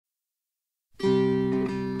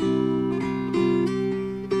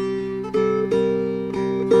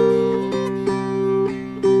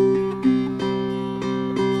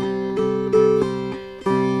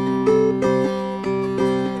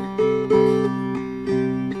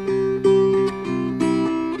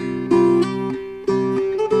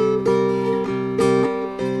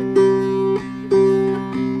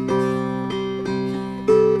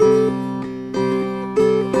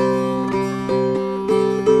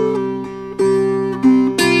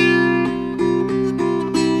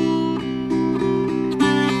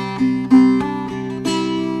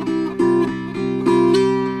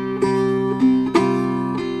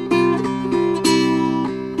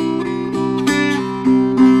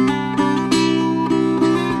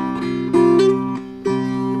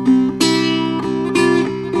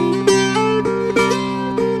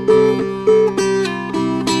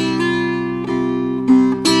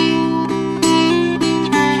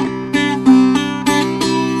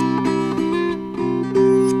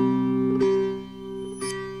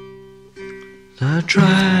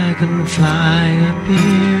Dragonfly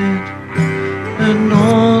appeared, the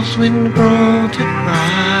north wind brought it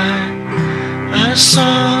by. As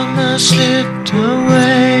summer slipped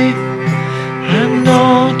away and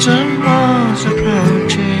autumn was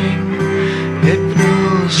approaching, it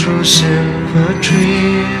blew through silver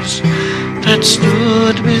trees that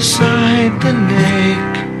stood beside the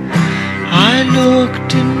lake. I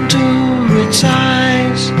looked into its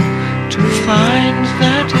eyes to find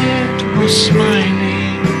that it was smiling.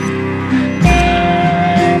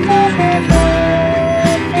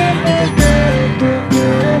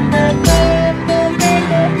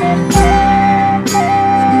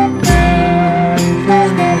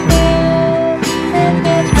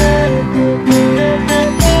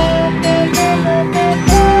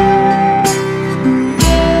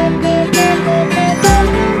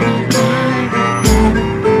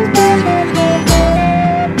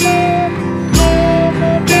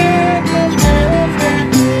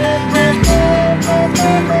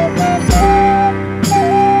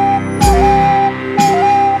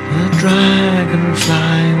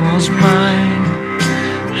 Dragonfly was mine,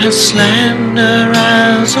 as slender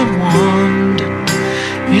as a wand.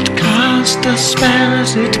 It cast a spell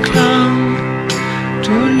as it clung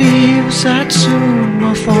to leaves that soon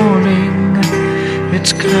were falling.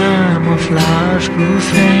 Its camouflage grew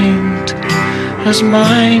faint as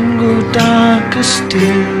mine grew darker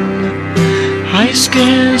still. I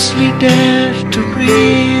scarcely dared to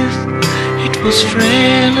breathe, it was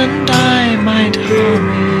frail and I might harm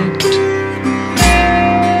it.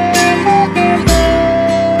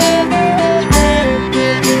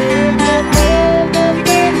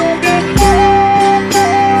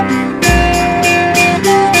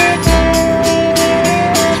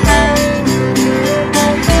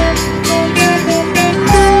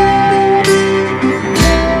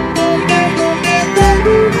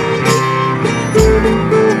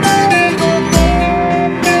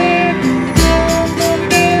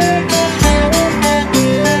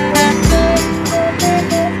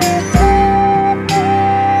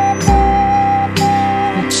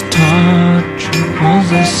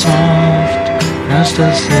 Was as soft as the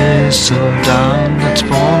thistle down that's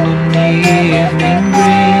born in the evening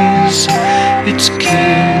breeze. Its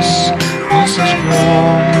kiss was as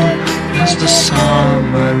warm as the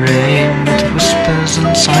summer rain that whispers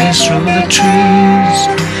and sighs through the trees.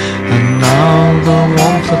 And now the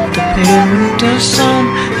warmth of the pale winter sun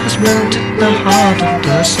has melted the heart of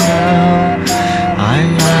the snow. I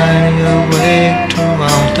lie awake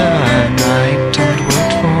throughout the night and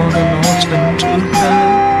wait for the north wind to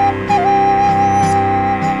blow.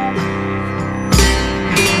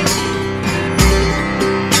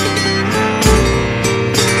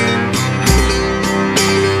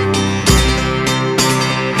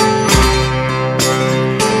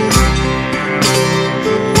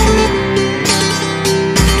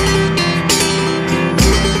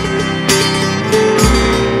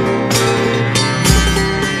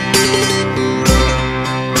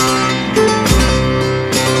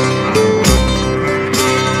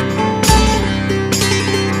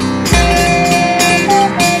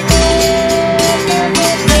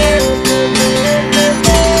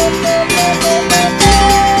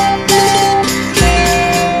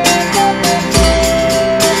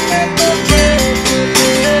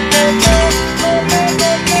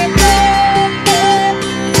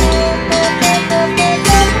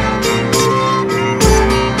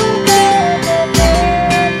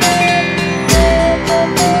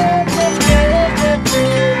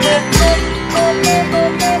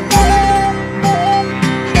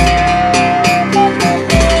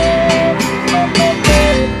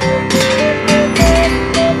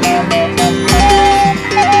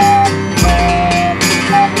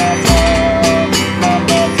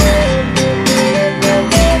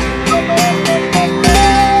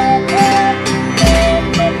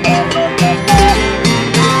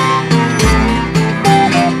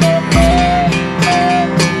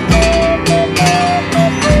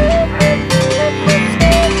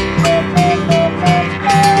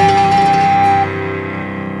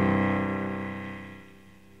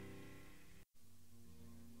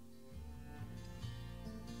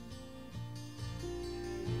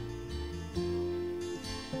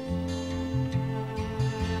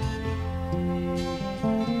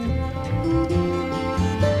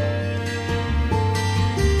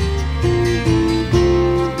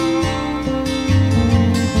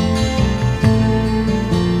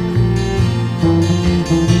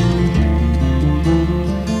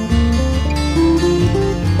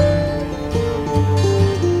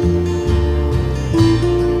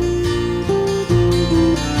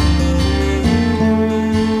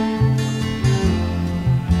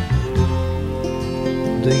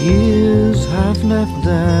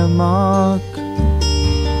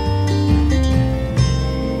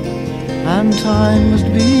 and time must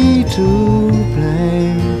be to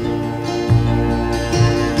blame.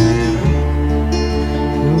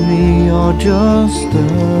 To me you're just the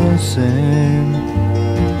same.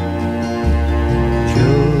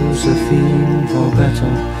 Josephine, for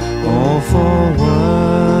better or for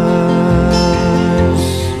worse.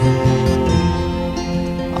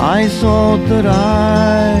 I thought that I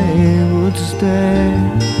would stay,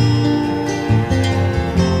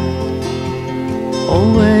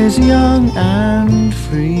 always young and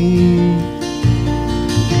free,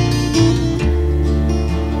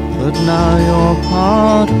 but now you're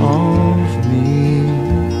part of me.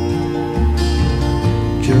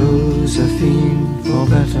 Josephine, for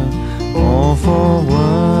better or for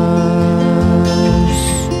worse.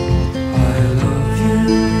 I love you.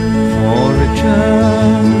 For richer,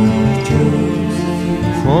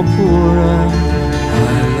 for poorer,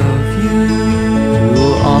 I love you. to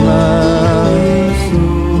honor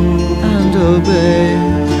and obey.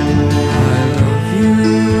 I love you.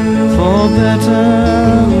 For better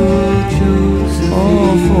or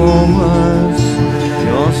for worse,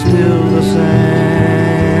 you're still the same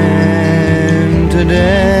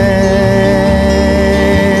today.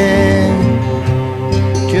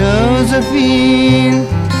 Josephine,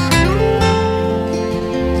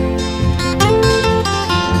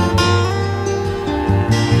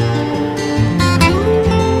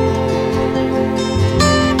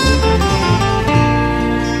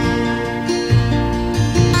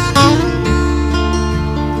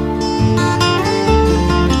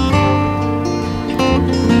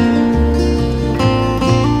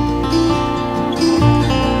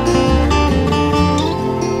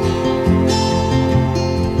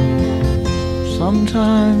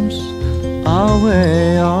 sometimes our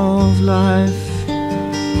way of life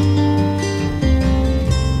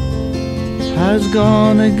has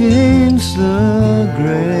gone against the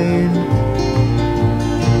grain,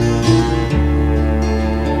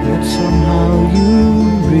 yet somehow you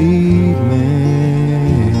remain.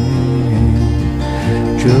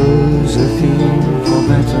 Josephine, for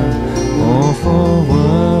better or for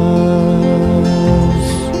worse.